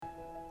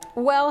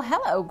Well,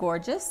 hello,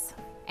 gorgeous,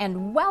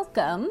 and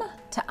welcome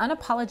to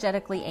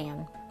Unapologetically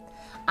Ann.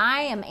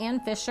 I am Ann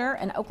Fisher,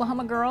 an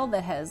Oklahoma girl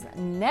that has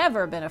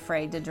never been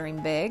afraid to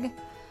dream big.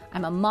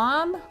 I'm a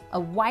mom, a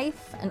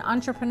wife, an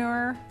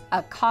entrepreneur,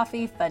 a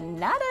coffee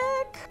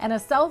fanatic, and a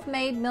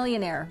self-made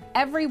millionaire.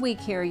 Every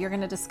week here, you're going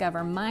to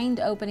discover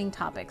mind-opening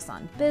topics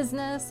on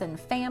business and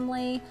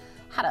family,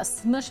 how to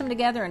smush them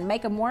together and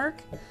make them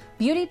work,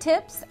 beauty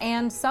tips,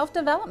 and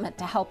self-development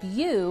to help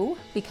you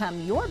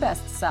become your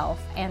best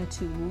self and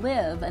to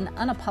live an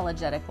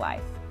unapologetic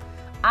life.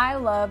 I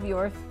love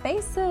your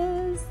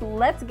faces.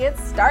 Let's get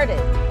started.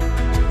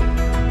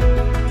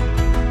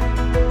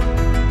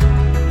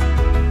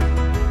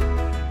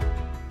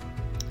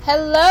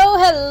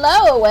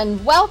 Hello,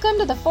 and welcome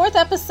to the 4th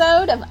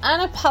episode of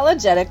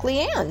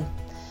Unapologetically Ann,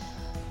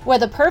 where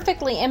the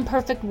perfectly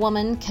imperfect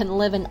woman can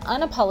live an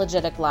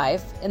unapologetic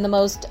life in the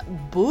most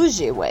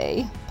bougie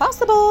way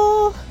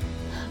possible.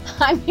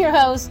 I'm your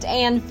host,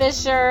 Ann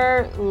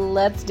Fisher.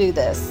 Let's do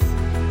this.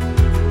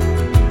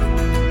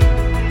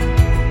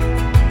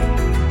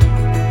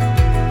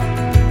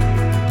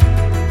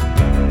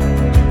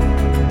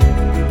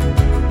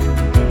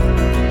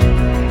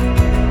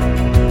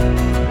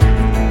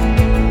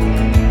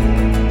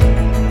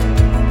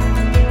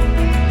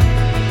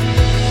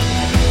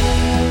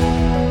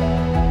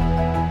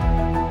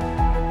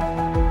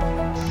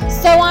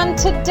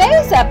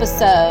 Today's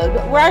episode,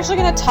 we're actually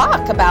going to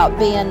talk about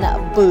being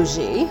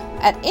bougie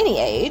at any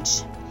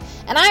age.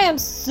 And I am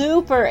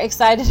super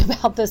excited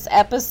about this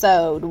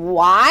episode.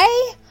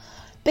 Why?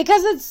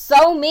 Because it's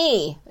so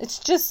me. It's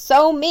just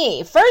so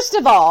me. First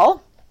of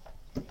all,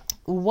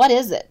 what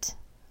is it?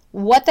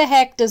 What the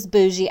heck does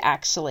bougie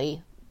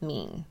actually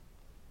mean?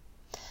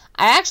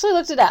 I actually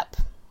looked it up.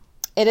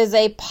 It is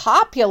a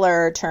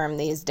popular term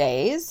these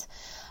days.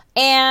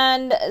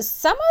 And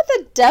some of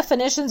the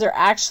definitions are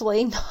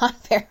actually not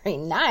very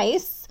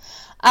nice.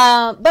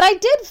 But I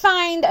did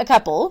find a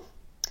couple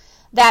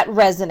that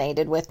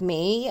resonated with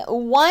me.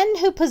 One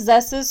who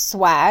possesses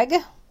swag,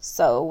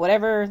 so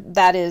whatever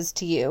that is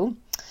to you,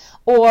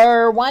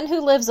 or one who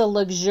lives a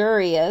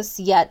luxurious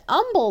yet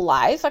humble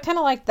life. I kind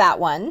of like that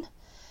one.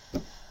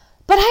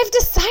 But I've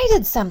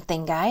decided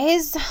something,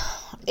 guys.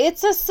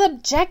 It's a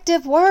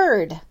subjective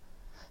word.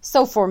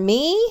 So for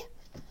me,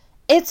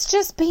 it's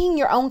just being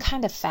your own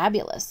kind of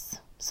fabulous.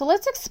 So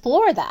let's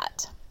explore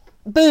that.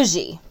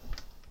 Bougie.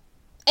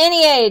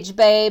 Any age,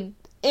 babe.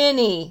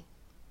 Any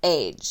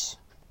age.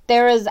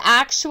 There is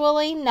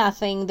actually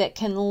nothing that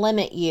can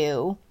limit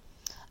you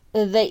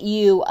that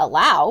you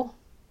allow.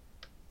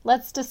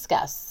 Let's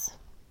discuss.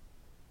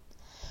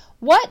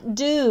 What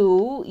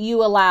do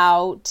you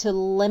allow to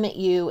limit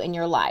you in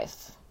your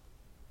life?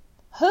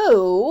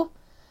 Who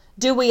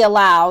do we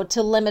allow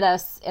to limit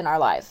us in our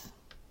life?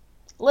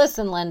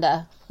 Listen,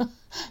 Linda.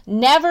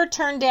 Never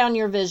turn down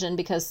your vision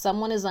because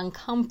someone is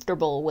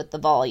uncomfortable with the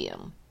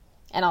volume.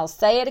 And I'll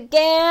say it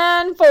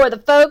again for the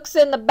folks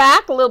in the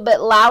back a little bit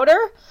louder.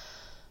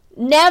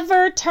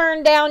 Never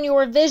turn down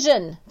your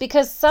vision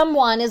because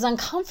someone is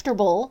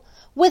uncomfortable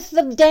with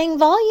the dang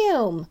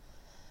volume.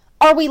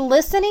 Are we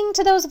listening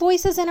to those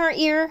voices in our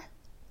ear?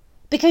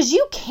 Because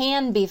you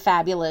can be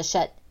fabulous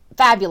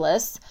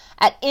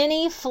at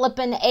any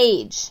flippin'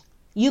 age.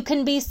 You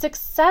can be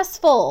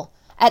successful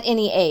at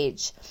any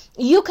age.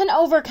 You can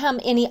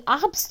overcome any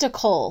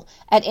obstacle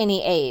at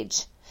any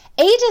age.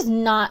 Age is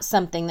not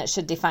something that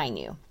should define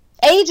you.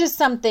 Age is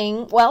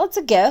something, well, it's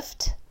a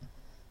gift.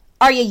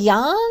 Are you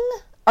young?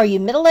 Are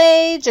you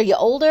middle-aged? Are you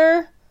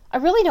older? I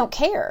really don't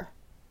care.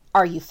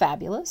 Are you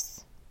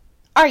fabulous?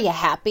 Are you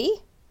happy?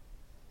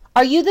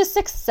 Are you the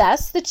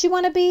success that you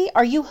want to be?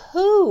 Are you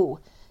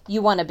who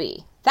you want to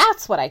be?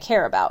 That's what I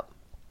care about.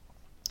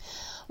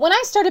 When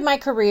I started my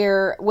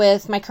career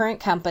with my current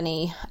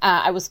company,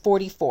 I was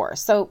 44.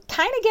 So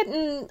kind of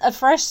getting a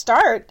fresh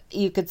start,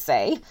 you could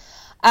say.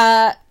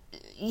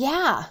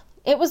 Yeah,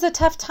 it was a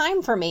tough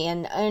time for me.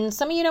 And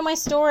some of you know my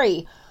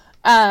story,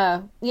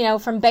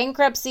 from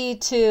bankruptcy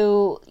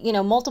to,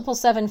 multiple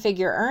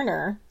 7-figure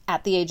earner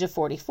at the age of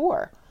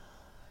 44.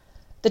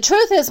 The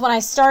truth is, when I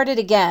started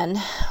again,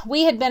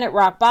 we had been at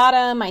rock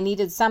bottom. I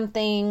needed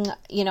something,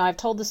 I've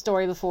told the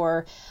story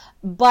before,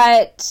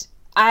 but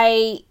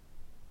I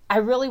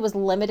really was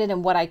limited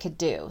in what I could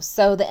do.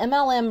 So the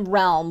MLM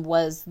realm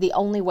was the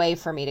only way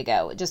for me to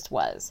go. It just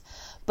was.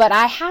 But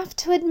I have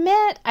to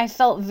admit, I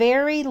felt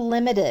very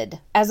limited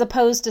as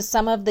opposed to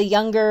some of the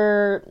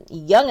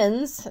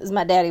youngins, as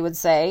my daddy would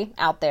say,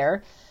 out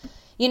there.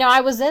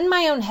 I was in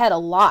my own head a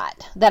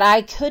lot that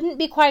I couldn't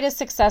be quite as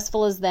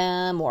successful as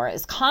them or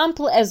as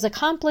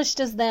accomplished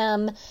as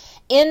them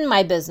in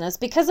my business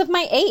because of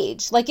my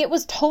age. Like, it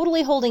was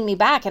totally holding me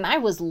back, and I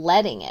was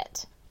letting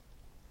it.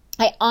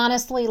 I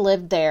honestly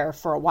lived there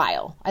for a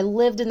while. I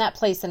lived in that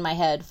place in my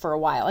head for a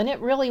while. And it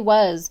really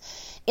was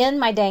in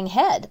my dang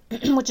head,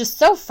 which is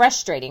so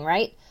frustrating,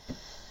 right?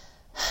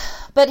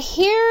 But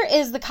here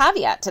is the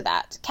caveat to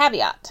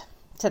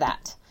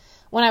that.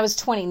 When I was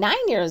 29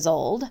 years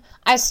old,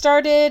 I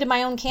started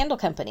my own candle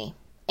company.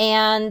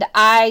 And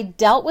I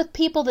dealt with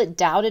people that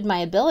doubted my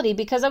ability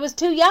because I was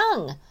too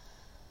young.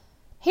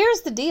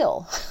 Here's the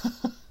deal.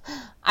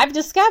 I've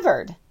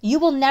discovered you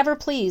will never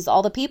please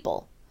all the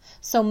people.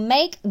 So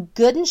make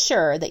good and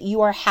sure that you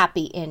are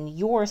happy in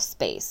your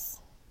space.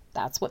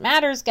 That's what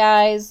matters,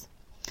 guys.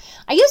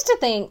 I used to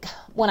think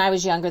when I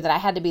was younger that I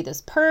had to be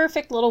this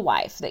perfect little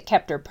wife that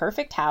kept her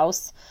perfect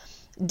house.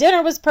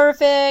 Dinner was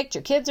perfect.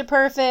 Your kids are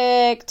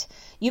perfect.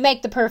 You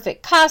make the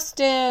perfect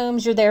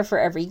costumes. You're there for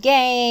every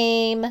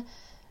game.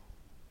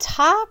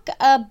 Talk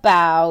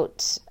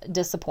about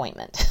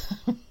disappointment.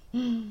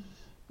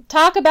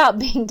 Talk about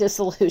being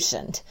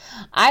disillusioned.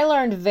 I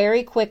learned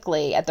very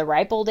quickly at the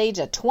ripe old age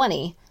of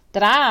 20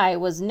 that I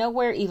was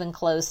nowhere even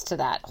close to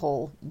that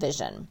whole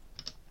vision.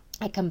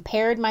 I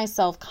compared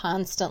myself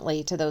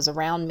constantly to those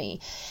around me.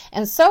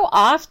 And so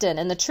often,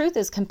 and the truth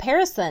is,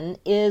 comparison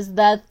is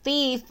the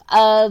thief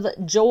of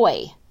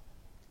joy.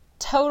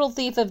 Total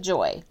thief of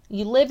joy.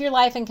 You live your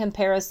life in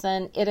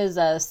comparison. It is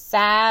a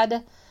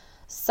sad,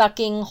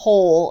 sucking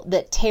hole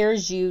that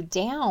tears you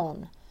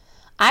down.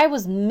 I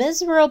was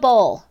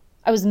miserable.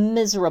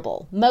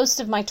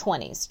 Most of my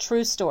 20s.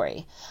 True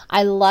story.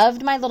 I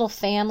loved my little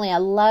family. I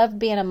loved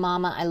being a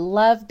mama. I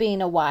loved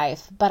being a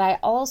wife. But I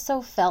also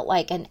felt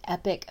like an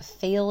epic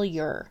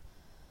failure.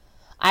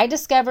 I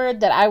discovered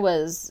that I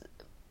was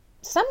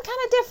some kind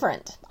of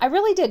different. I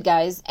really did,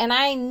 guys. And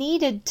I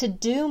needed to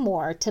do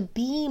more, to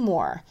be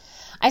more.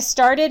 I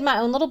started my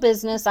own little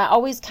business. I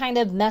always kind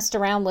of messed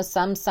around with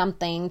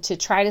something to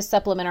try to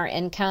supplement our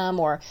income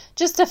or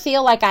just to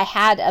feel like I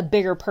had a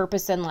bigger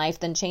purpose in life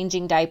than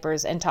changing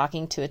diapers and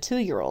talking to a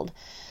 2-year-old.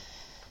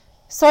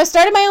 So I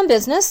started my own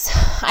business.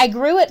 I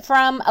grew it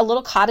from a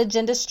little cottage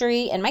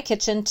industry in my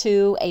kitchen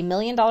to a $1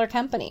 million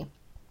company.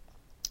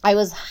 I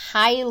was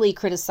highly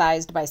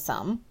criticized by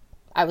some.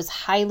 I was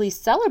highly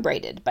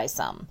celebrated by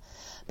some.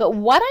 But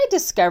what I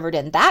discovered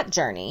in that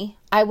journey,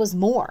 I was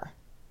more.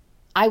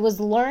 I was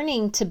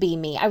learning to be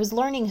me. I was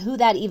learning who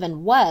that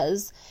even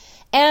was.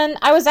 And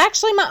I was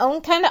actually my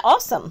own kind of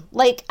awesome.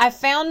 Like, I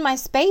found my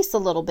space a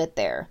little bit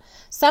there.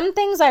 Some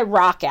things I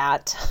rock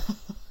at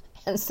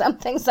and some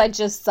things I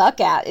just suck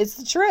at. It's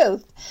the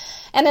truth.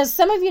 And as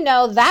some of you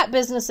know, that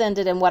business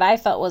ended in what I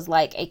felt was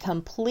like a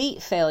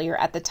complete failure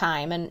at the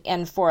time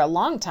and for a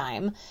long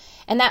time.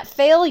 And that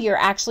failure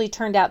actually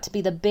turned out to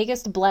be the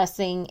biggest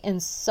blessing in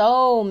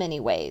so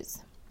many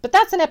ways. But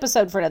that's an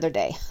episode for another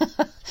day.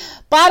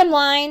 Bottom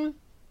line,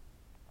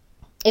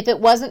 if it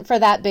wasn't for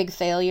that big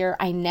failure,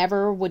 I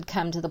never would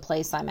come to the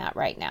place I'm at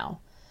right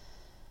now.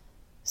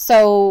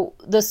 So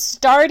the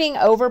starting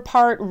over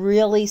part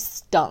really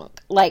stunk,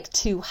 like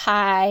to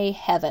high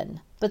heaven.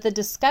 But the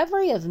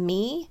discovery of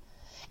me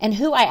and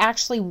who I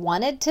actually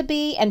wanted to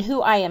be and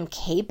who I am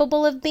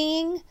capable of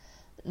being,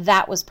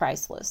 that was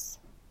priceless.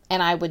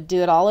 And I would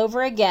do it all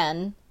over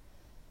again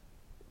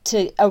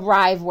to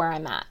arrive where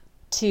I'm at,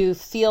 to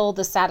feel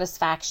the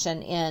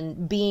satisfaction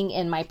in being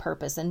in my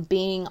purpose and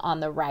being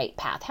on the right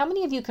path. How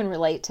many of you can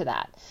relate to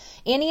that?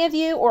 Any of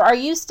you? Or are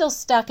you still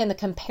stuck in the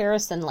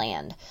comparison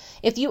land?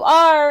 If you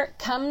are,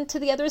 come to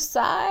the other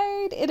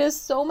side. It is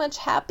so much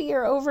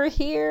happier over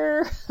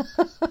here.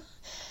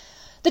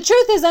 The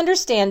truth is,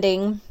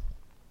 understanding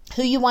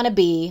who you want to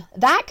be,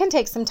 that can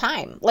take some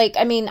time.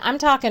 I'm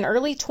talking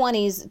early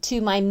 20s to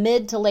my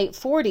mid to late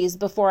 40s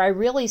before I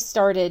really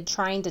started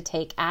trying to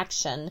take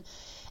action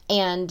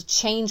and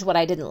change what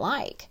I didn't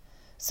like.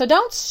 So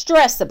don't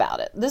stress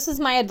about it. This is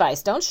my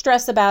advice. Don't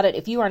stress about it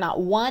if you are not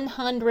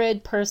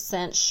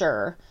 100%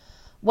 sure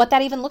what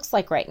that even looks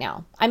like right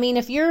now.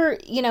 If you're,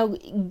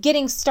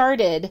 getting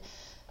started,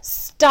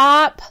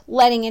 stop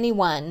letting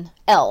anyone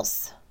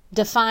else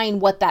define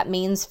what that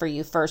means for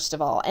you, first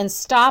of all, and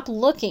stop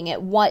looking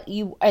at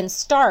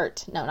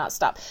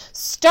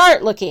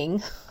start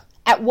looking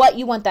at what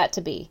you want that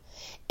to be.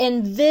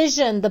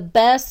 Envision the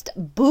best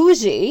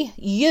bougie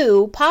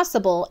you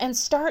possible and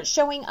start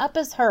showing up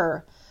as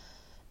her.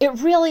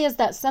 It really is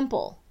that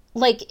simple.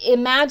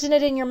 Imagine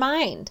it in your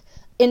mind.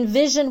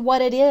 Envision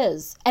what it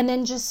is and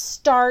then just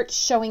start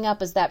showing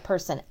up as that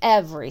person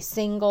every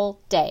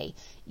single day.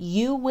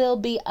 You will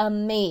be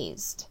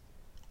amazed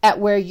at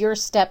where your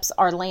steps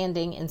are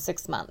landing in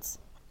 6 months.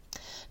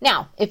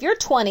 Now, if you're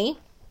 20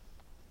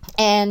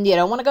 and you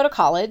don't want to go to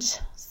college,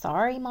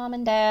 sorry, Mom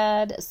and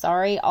Dad.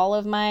 Sorry, all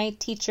of my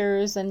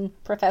teachers and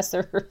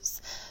professors.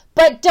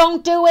 But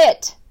don't do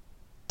it.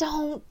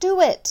 Don't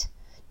do it.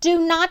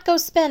 Do not go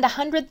spend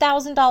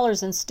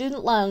 $100,000 in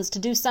student loans to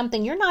do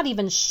something you're not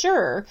even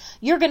sure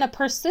you're going to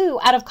pursue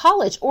out of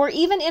college or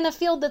even in a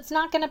field that's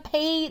not going to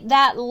pay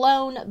that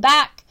loan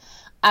back.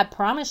 I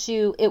promise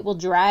you it will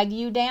drag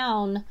you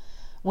down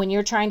when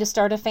you're trying to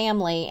start a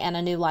family and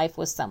a new life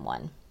with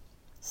someone.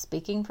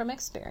 Speaking from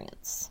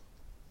experience.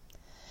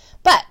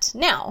 But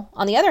now,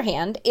 on the other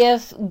hand,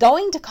 if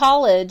going to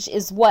college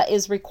is what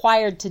is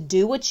required to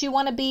do what you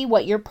want to be,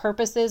 what your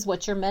purpose is,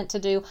 what you're meant to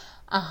do,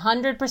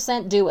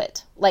 100% do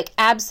it.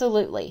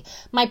 Absolutely.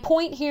 My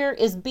point here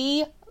is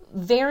be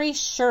very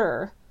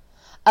sure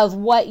of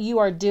what you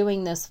are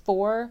doing this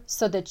for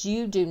so that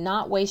you do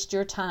not waste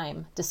your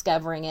time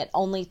discovering it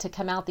only to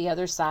come out the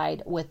other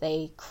side with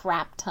a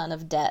crap ton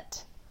of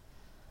debt.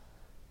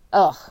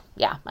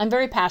 Yeah, I'm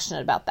very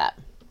passionate about that.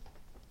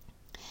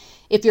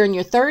 If you're in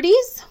your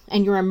 30s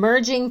and you're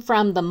emerging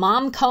from the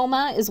mom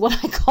coma, is what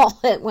I call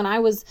it. When I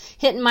was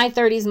hitting my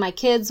 30s, my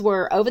kids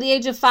were over the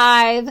age of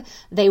 5.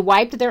 They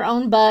wiped their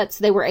own butts.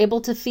 They were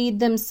able to feed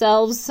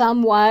themselves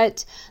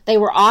somewhat. They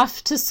were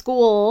off to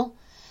school.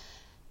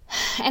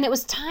 And it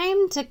was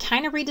time to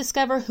kind of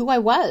rediscover who I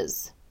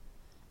was.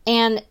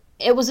 And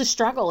it was a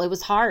struggle. It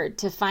was hard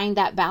to find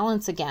that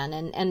balance again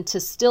and to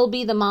still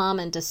be the mom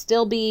and to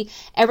still be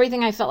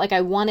everything I felt like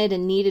I wanted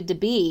and needed to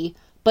be,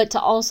 but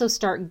to also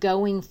start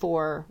going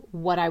for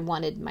what I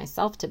wanted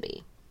myself to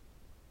be.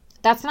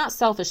 That's not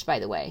selfish, by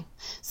the way.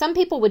 Some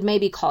people would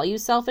maybe call you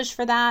selfish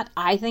for that.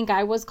 I think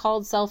I was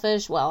called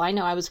selfish. Well, I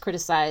know I was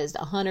criticized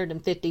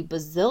 150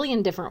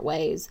 bazillion different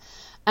ways.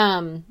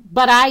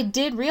 But I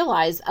did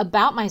realize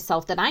about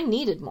myself that I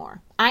needed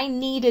more. I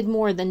needed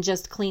more than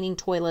just cleaning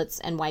toilets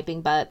and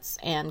wiping butts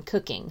and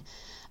cooking.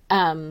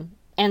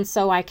 And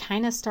so I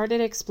kind of started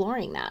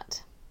exploring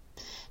that.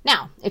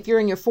 Now, if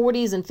you're in your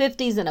 40s and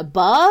 50s and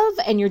above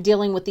and you're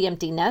dealing with the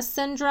empty nest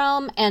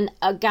syndrome, and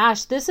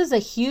gosh, this is a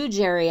huge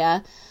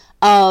area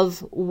of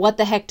what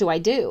the heck do I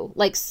do?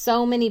 Like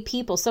so many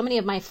people, so many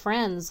of my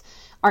friends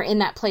are in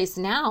that place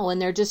now,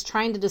 and they're just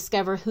trying to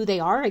discover who they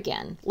are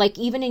again. Like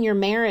even in your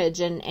marriage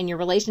and your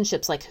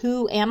relationships, like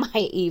who am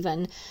I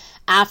even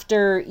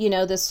after,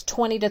 this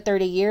 20 to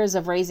 30 years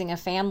of raising a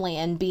family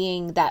and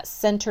being that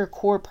center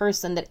core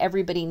person that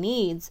everybody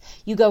needs?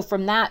 You go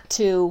from that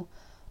to,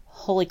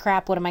 holy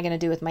crap, what am I going to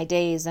do with my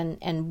days?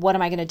 And what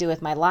am I going to do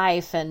with my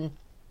life? And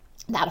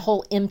that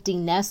whole empty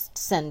nest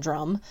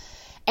syndrome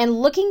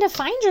and looking to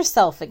find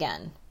yourself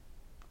again.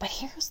 But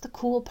here's the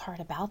cool part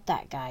about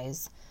that,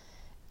 guys.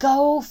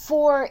 Go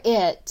for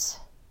it.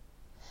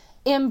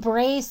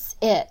 Embrace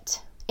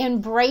it.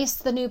 Embrace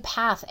the new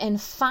path and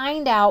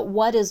find out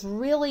what is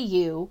really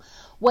you,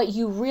 what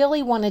you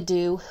really want to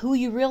do, who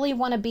you really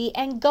want to be,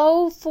 and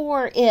go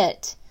for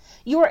it.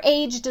 Your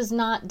age does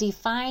not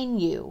define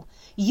you.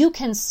 You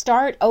can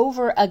start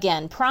over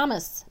again.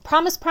 Promise.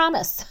 Promise,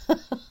 promise.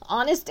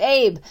 Honest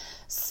Abe.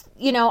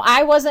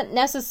 I wasn't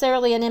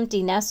necessarily an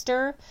empty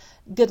nester.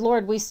 Good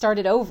Lord, we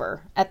started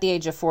over at the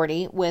age of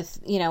 40 with,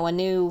 a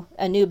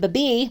new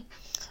baby.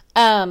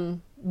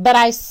 But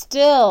I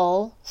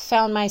still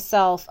found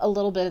myself a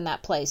little bit in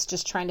that place,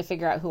 just trying to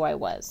figure out who I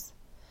was.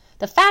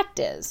 The fact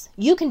is,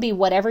 you can be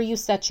whatever you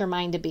set your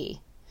mind to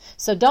be.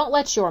 So don't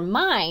let your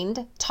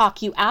mind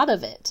talk you out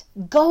of it.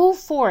 Go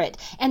for it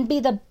and be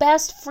the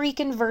best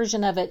freaking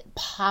version of it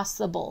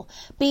possible.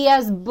 Be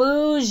as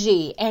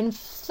bougie and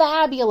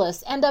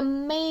fabulous and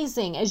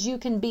amazing as you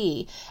can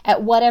be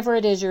at whatever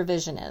it is your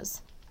vision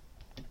is.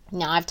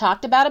 Now, I've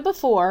talked about it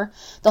before,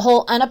 the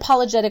whole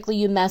unapologetically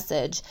you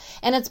message,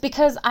 and it's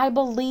because I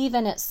believe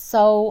in it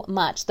so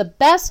much. The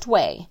best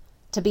way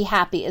to be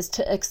happy is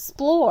to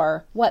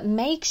explore what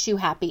makes you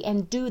happy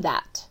and do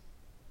that.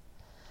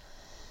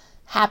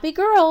 Happy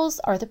girls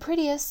are the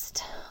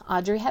prettiest.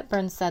 Audrey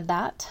Hepburn said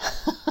that.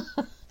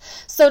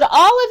 So to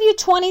all of you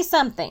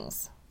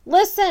 20-somethings,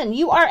 listen,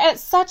 you are at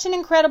such an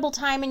incredible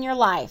time in your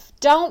life.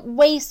 Don't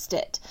waste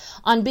it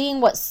on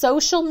being what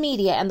social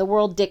media and the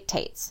world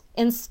dictates.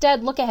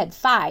 Instead, look ahead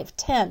 5,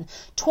 10,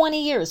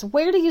 20 years.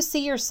 Where do you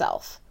see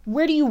yourself?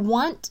 Where do you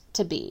want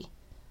to be?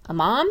 A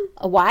mom?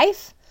 A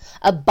wife?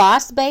 A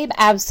boss babe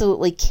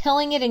absolutely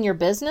killing it in your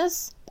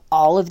business?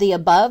 All of the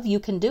above, you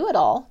can do it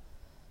all.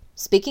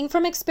 Speaking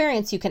from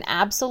experience, you can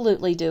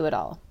absolutely do it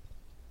all.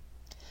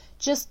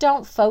 Just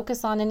don't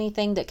focus on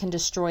anything that can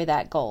destroy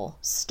that goal.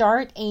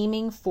 Start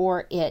aiming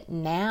for it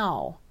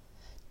now.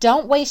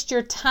 Don't waste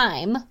your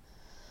time,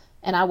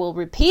 and I will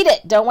repeat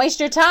it, don't waste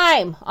your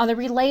time on the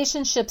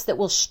relationships that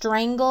will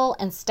strangle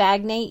and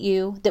stagnate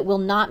you, that will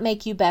not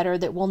make you better,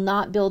 that will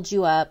not build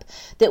you up,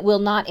 that will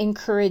not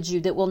encourage you,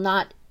 that will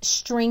not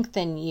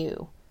strengthen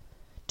you.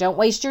 Don't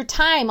waste your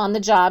time on the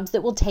jobs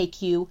that will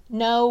take you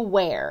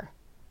nowhere.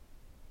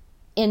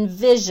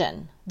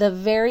 Envision the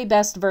very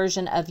best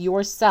version of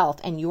yourself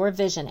and your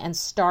vision and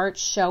start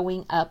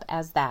showing up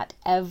as that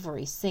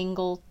every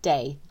single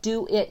day.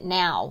 Do it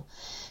now.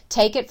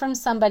 Take it from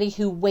somebody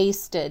who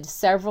wasted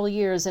several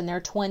years in their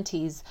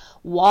 20s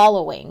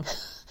wallowing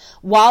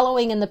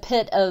in the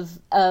pit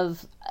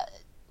of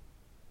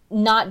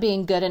not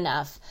being good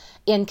enough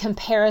in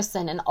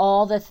comparison and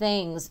all the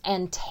things,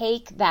 and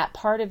take that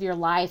part of your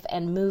life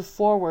and move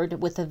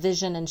forward with a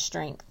vision and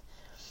strength.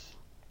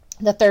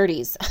 The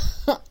 30s.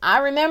 I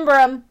remember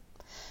them.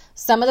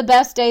 Some of the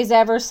best days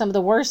ever, some of the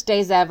worst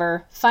days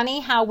ever. Funny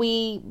how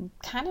we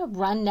kind of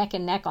run neck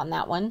and neck on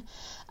that one.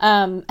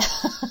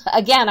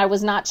 Again, I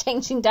was not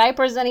changing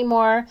diapers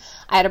anymore.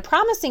 I had a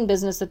promising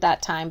business at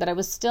that time, but I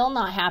was still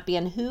not happy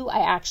in who I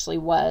actually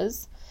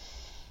was.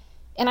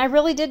 And I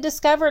really did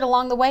discover it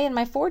along the way in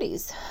my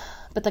 40s.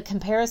 But the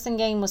comparison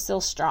game was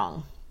still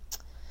strong.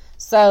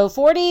 So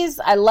 40s,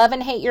 I love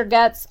and hate your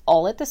guts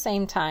all at the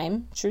same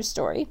time. True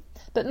story.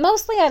 But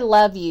mostly I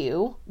love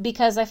you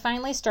because I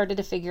finally started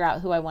to figure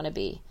out who I want to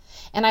be.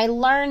 And I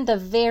learned the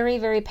very,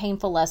 very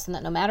painful lesson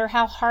that no matter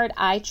how hard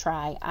I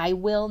try, I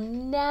will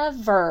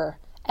never,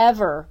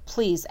 ever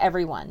please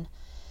everyone.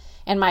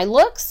 And my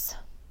looks,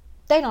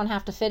 they don't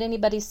have to fit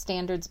anybody's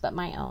standards but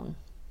my own.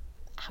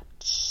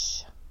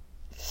 Ouch.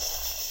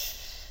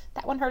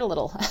 That one hurt a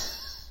little.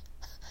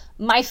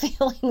 My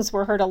feelings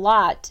were hurt a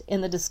lot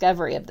in the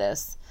discovery of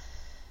this.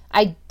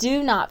 I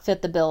do not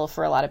fit the bill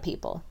for a lot of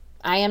people.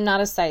 I am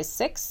not a size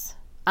 6.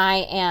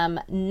 I am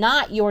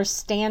not your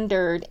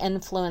standard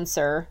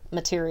influencer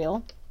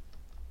material.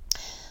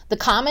 The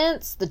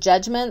comments, the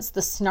judgments,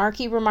 the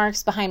snarky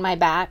remarks behind my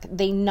back,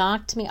 they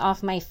knocked me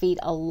off my feet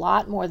a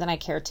lot more than I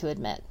care to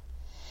admit.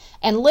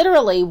 And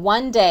literally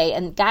one day,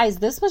 and guys,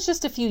 this was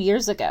just a few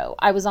years ago,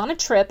 I was on a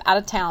trip out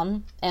of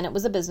town, and it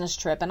was a business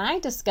trip, and I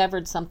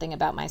discovered something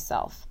about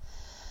myself.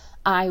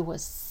 I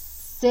was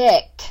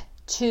sick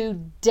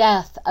to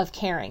death of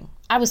caring.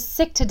 I was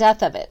sick to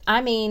death of it.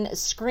 I mean,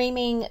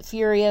 screaming,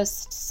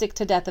 furious, sick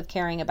to death of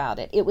caring about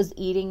it. It was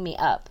eating me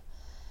up.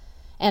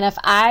 And if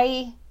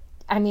I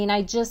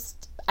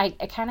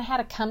kind of had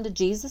a come to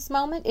Jesus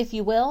moment, if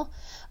you will.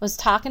 I was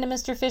talking to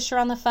Mr. Fisher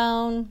on the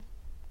phone,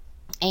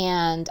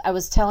 and I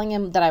was telling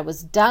him that I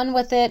was done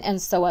with it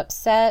and so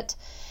upset.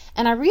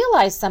 And I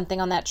realized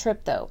something on that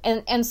trip, though,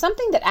 and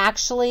something that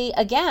actually,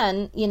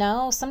 again, you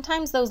know,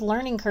 sometimes those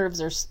learning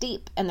curves are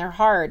steep and they're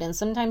hard, and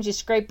sometimes you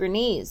scrape your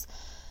knees,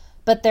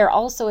 but they're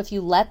also, if you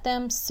let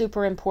them,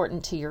 super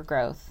important to your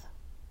growth.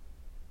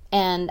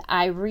 And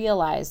I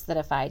realized that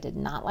if I did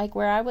not like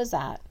where I was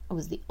at, I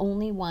was the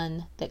only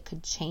one that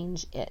could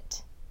change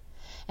it.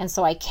 And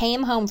so I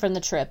came home from the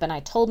trip and I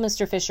told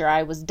Mr. Fisher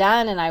I was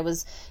done and I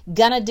was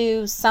going to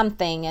do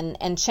something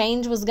and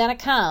change was going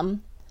to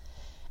come.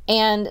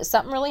 And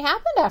something really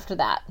happened after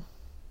that.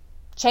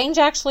 Change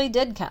actually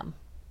did come.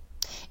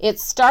 It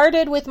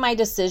started with my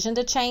decision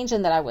to change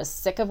and that I was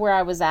sick of where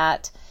I was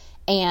at.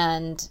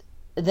 And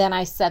then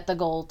I set the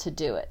goal to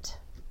do it.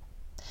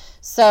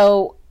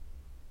 So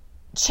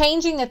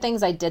changing the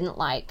things I didn't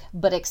like,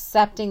 but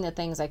accepting the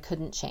things I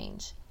couldn't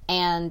change,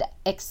 and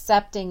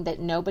accepting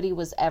that nobody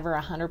was ever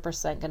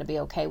 100% going to be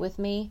okay with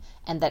me,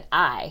 and that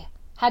I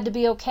had to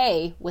be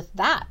okay with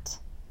that.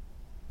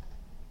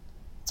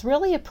 It's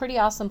really a pretty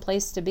awesome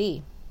place to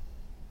be.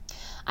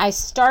 I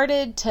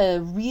started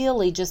to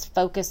really just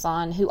focus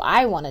on who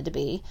I wanted to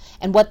be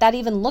and what that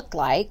even looked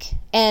like,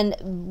 and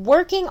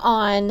working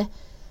on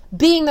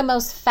being the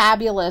most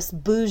fabulous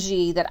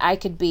bougie that I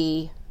could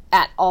be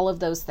at all of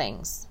those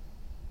things.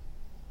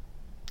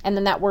 And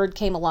then that word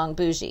came along,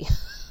 bougie.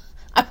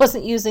 I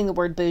wasn't using the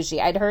word bougie.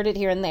 I'd heard it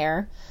here and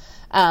there.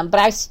 But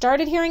I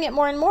started hearing it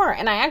more and more.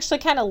 And I actually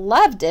kind of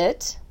loved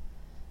it.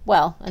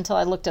 Well, until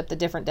I looked up the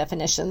different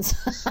definitions.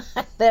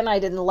 Then I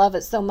didn't love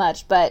it so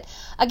much. But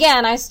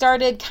again, I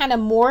started kind of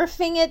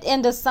morphing it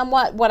into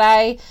somewhat what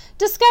I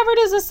discovered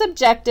as a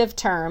subjective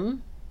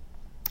term.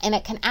 And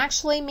it can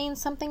actually mean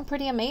something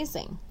pretty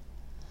amazing.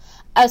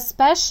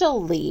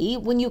 Especially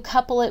when you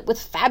couple it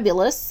with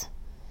fabulous.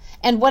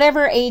 And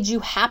whatever age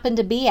you happen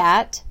to be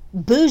at,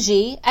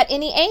 bougie at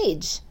any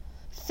age.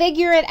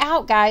 Figure it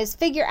out, guys.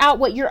 Figure out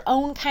what your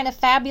own kind of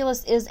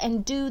fabulous is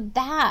and do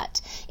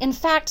that. In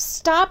fact,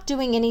 stop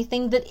doing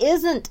anything that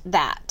isn't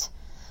that.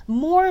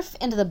 Morph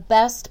into the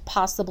best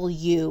possible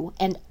you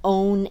and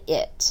own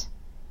it.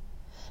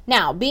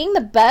 Now, being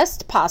the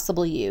best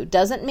possible you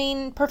doesn't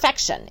mean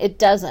perfection. It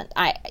doesn't.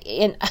 I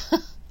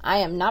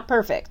am not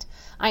perfect.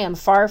 I am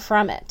far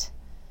from it.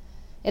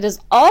 It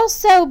is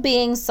also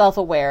being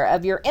self-aware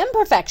of your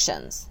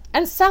imperfections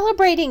and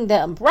celebrating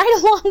them right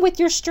along with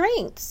your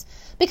strengths,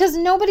 because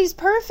nobody's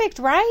perfect,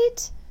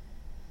 right?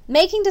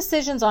 Making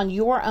decisions on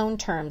your own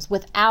terms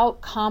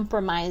without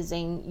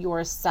compromising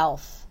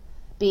yourself,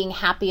 being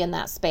happy in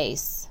that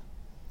space.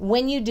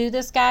 When you do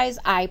this, guys,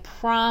 I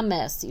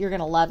promise you're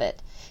going to love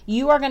it.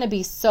 You are going to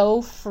be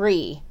so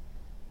free.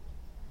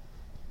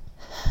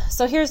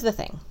 So here's the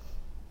thing.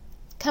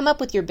 Come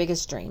up with your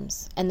biggest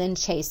dreams and then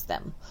chase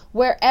them.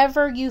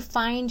 Wherever you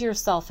find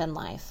yourself in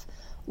life,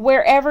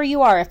 wherever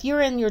you are, if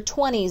you're in your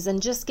 20s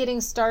and just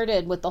getting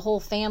started with the whole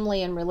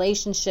family and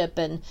relationship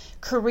and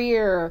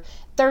career,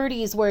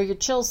 30s where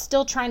you're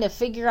still trying to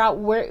figure out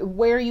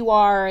where you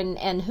are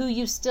and who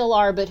you still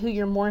are, but who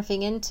you're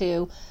morphing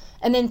into,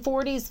 and then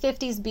 40s,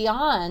 50s,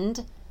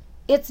 beyond,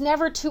 it's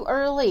never too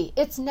early.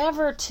 It's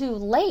never too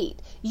late.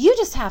 You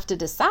just have to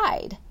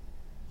decide.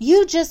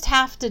 You just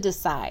have to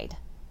decide.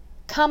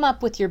 Come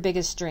up with your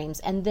biggest dreams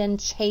and then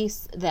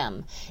chase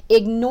them.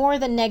 Ignore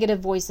the negative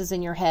voices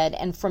in your head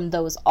and from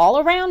those all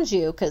around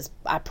you, because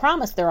I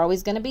promise they're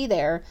always going to be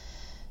there,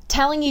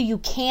 telling you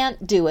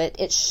can't do it,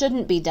 it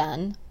shouldn't be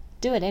done.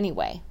 Do it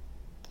anyway.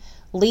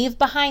 Leave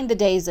behind the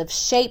days of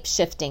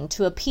shape-shifting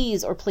to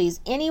appease or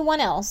please anyone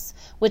else,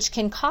 which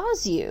can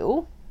cause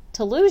you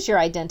to lose your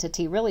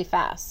identity really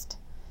fast.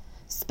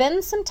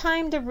 Spend some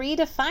time to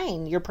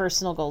redefine your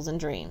personal goals and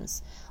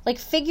dreams. Like,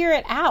 figure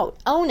it out.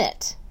 Own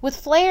it with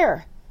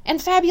flair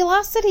and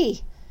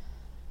fabulosity.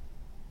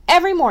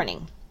 Every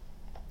morning,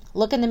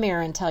 look in the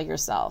mirror and tell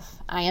yourself,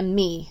 I am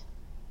me.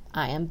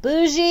 I am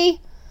bougie.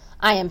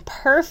 I am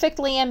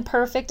perfectly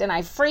imperfect, and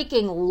I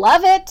freaking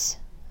love it.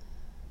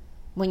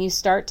 When you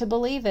start to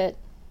believe it,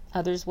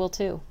 others will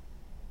too.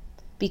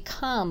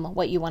 Become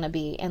what you want to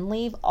be and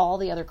leave all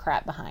the other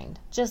crap behind.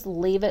 Just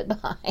leave it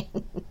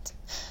behind.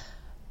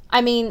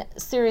 I mean,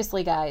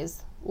 seriously,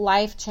 guys,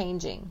 life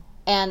changing.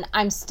 And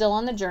I'm still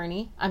on the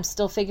journey. I'm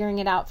still figuring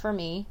it out for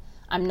me.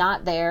 I'm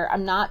not there.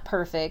 I'm not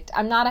perfect.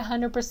 I'm not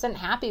 100%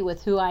 happy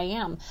with who I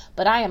am,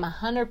 but I am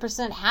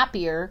 100%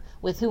 happier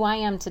with who I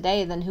am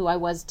today than who I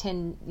was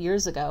 10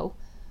 years ago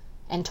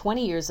and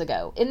 20 years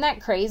ago. Isn't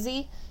that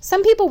crazy?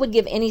 Some people would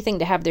give anything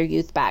to have their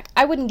youth back.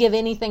 I wouldn't give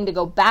anything to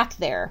go back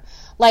there.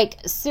 Like,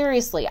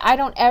 seriously, I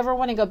don't ever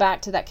want to go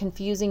back to that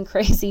confusing,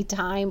 crazy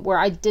time where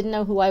I didn't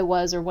know who I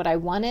was or what I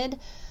wanted.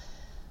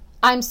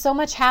 I'm so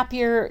much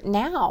happier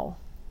now.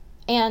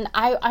 And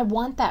I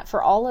want that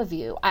for all of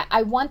you.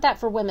 I want that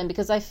for women,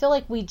 because I feel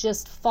like we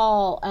just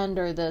fall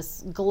under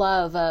this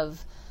glove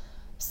of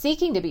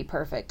seeking to be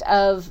perfect,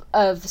 of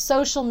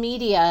social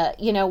media,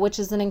 which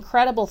is an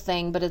incredible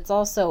thing, but it's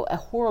also a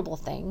horrible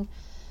thing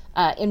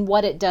in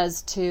what it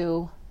does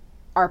to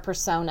our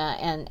persona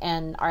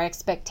and our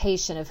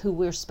expectation of who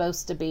we're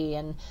supposed to be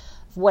and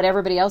what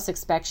everybody else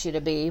expects you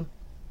to be.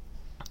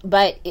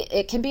 But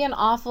it can be an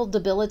awful,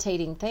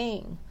 debilitating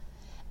thing.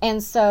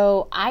 And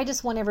so I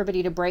just want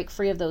everybody to break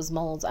free of those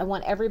molds. I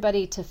want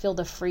everybody to feel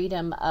the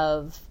freedom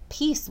of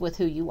peace with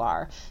who you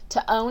are,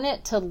 to own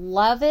it, to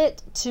love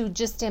it, to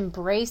just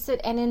embrace it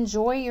and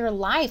enjoy your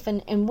life.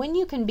 And when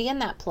you can be in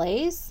that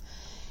place,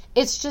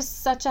 it's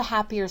just such a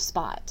happier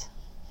spot.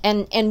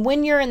 And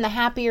when you're in the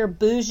happier,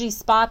 bougie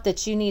spot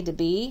that you need to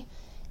be,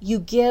 you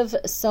give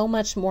so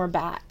much more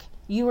back.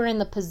 You are in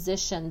the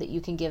position that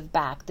you can give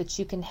back, that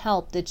you can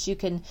help, that you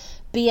can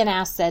be an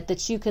asset,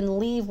 that you can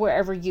leave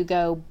wherever you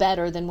go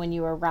better than when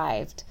you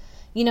arrived.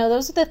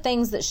 Those are the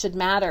things that should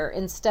matter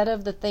instead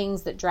of the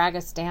things that drag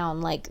us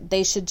down. Like,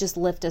 they should just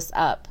lift us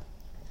up.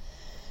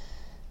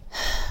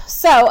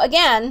 So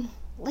again,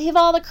 leave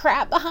all the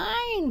crap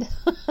behind.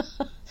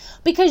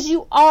 Because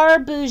you are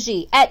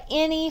bougie at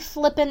any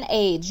flippin'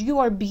 age. You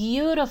are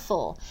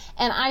beautiful.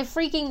 And I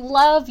freaking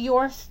love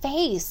your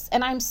face.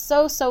 And I'm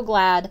so, so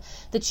glad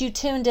that you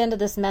tuned into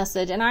this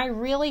message. And I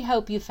really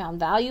hope you found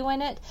value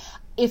in it.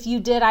 If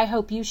you did, I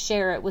hope you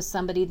share it with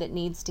somebody that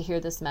needs to hear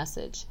this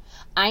message.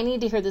 I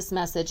need to hear this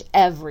message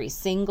every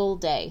single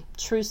day.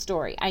 True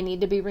story. I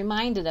need to be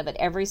reminded of it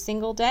every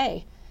single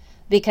day.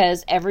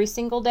 Because every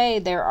single day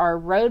there are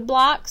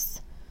roadblocks.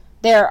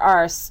 There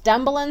are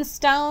stumbling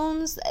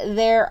stones.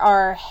 There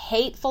are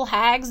hateful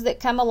hags that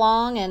come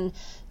along and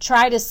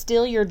try to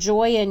steal your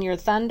joy and your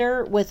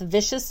thunder with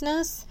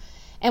viciousness.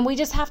 And we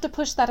just have to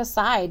push that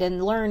aside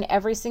and learn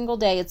every single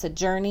day. It's a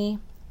journey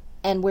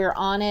and we're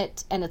on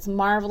it, and it's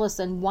marvelous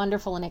and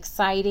wonderful and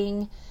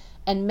exciting,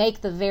 and make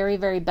the very,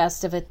 very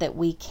best of it that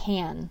we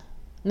can.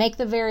 Make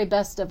the very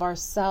best of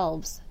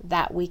ourselves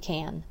that we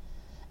can.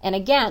 And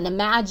again,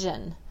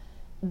 imagine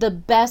the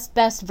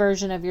best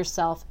version of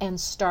yourself and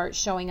start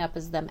showing up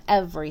as them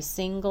every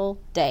single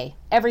day.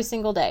 Every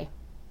single day.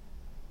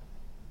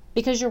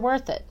 Because you're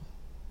worth it.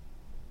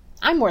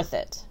 I'm worth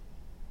it.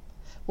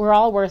 We're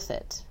all worth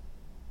it.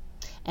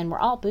 And we're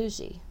all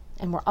bougie.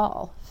 And we're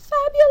all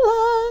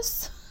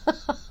fabulous.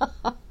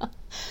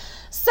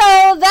 So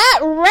that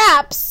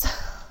wraps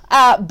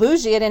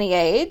Bougie at Any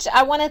Age.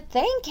 I want to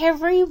thank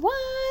everyone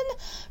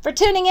for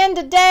tuning in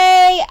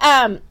today.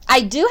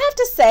 I do have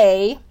to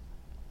say,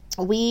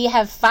 we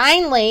have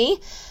finally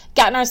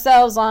gotten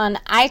ourselves on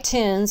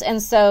iTunes,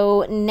 and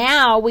so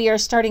now we are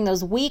starting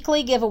those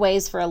weekly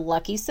giveaways for a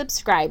lucky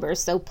subscriber.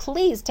 So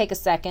please take a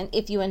second.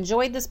 If you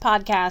enjoyed this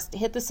podcast,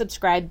 hit the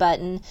subscribe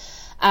button,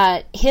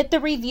 hit the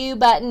review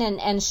button,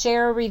 and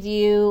share a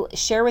review,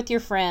 share with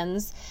your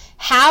friends.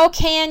 How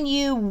can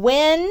you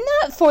win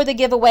for the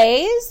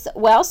giveaways?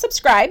 Well,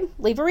 subscribe,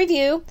 leave a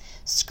review,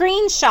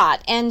 screenshot,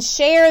 and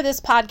share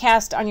this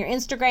podcast on your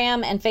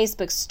Instagram and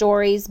Facebook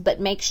stories, but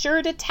make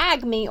sure to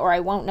tag me or I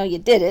won't know you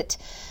did it,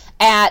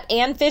 at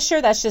Ann Fisher.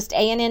 That's just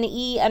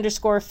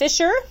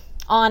ANNE_Fisher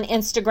on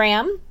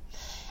Instagram.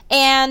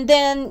 And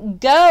then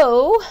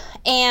go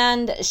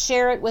and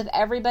share it with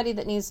everybody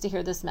that needs to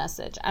hear this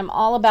message. I'm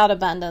all about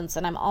abundance,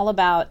 and I'm all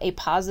about a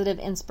positive,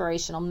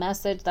 inspirational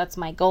message. That's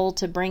my goal,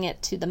 to bring it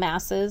to the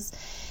masses.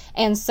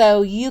 And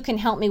so you can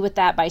help me with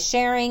that by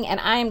sharing, and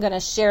I am going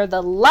to share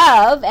the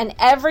love. And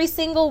every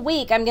single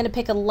week, I'm going to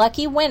pick a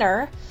lucky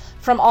winner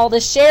from all the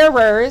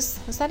sharers.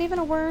 Is that even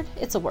a word?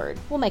 It's a word.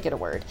 We'll make it a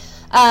word.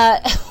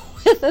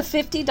 With a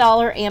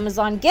 $50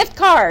 Amazon gift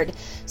card.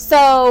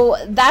 So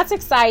that's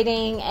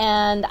exciting,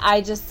 and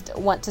I just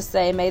want to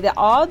say, may the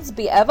odds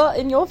be ever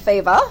in your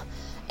favor,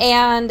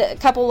 and a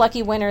couple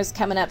lucky winners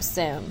coming up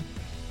soon.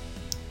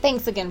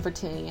 Thanks again for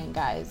tuning in,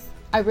 guys.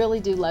 I really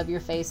do love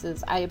your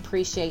faces. I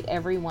appreciate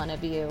every one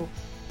of you,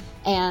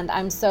 and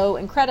I'm so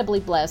incredibly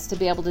blessed to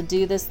be able to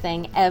do this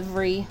thing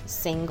every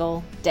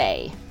single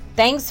day.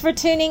 Thanks for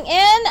tuning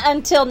in.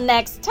 Until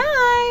next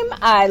time,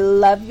 I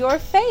love your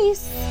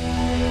face.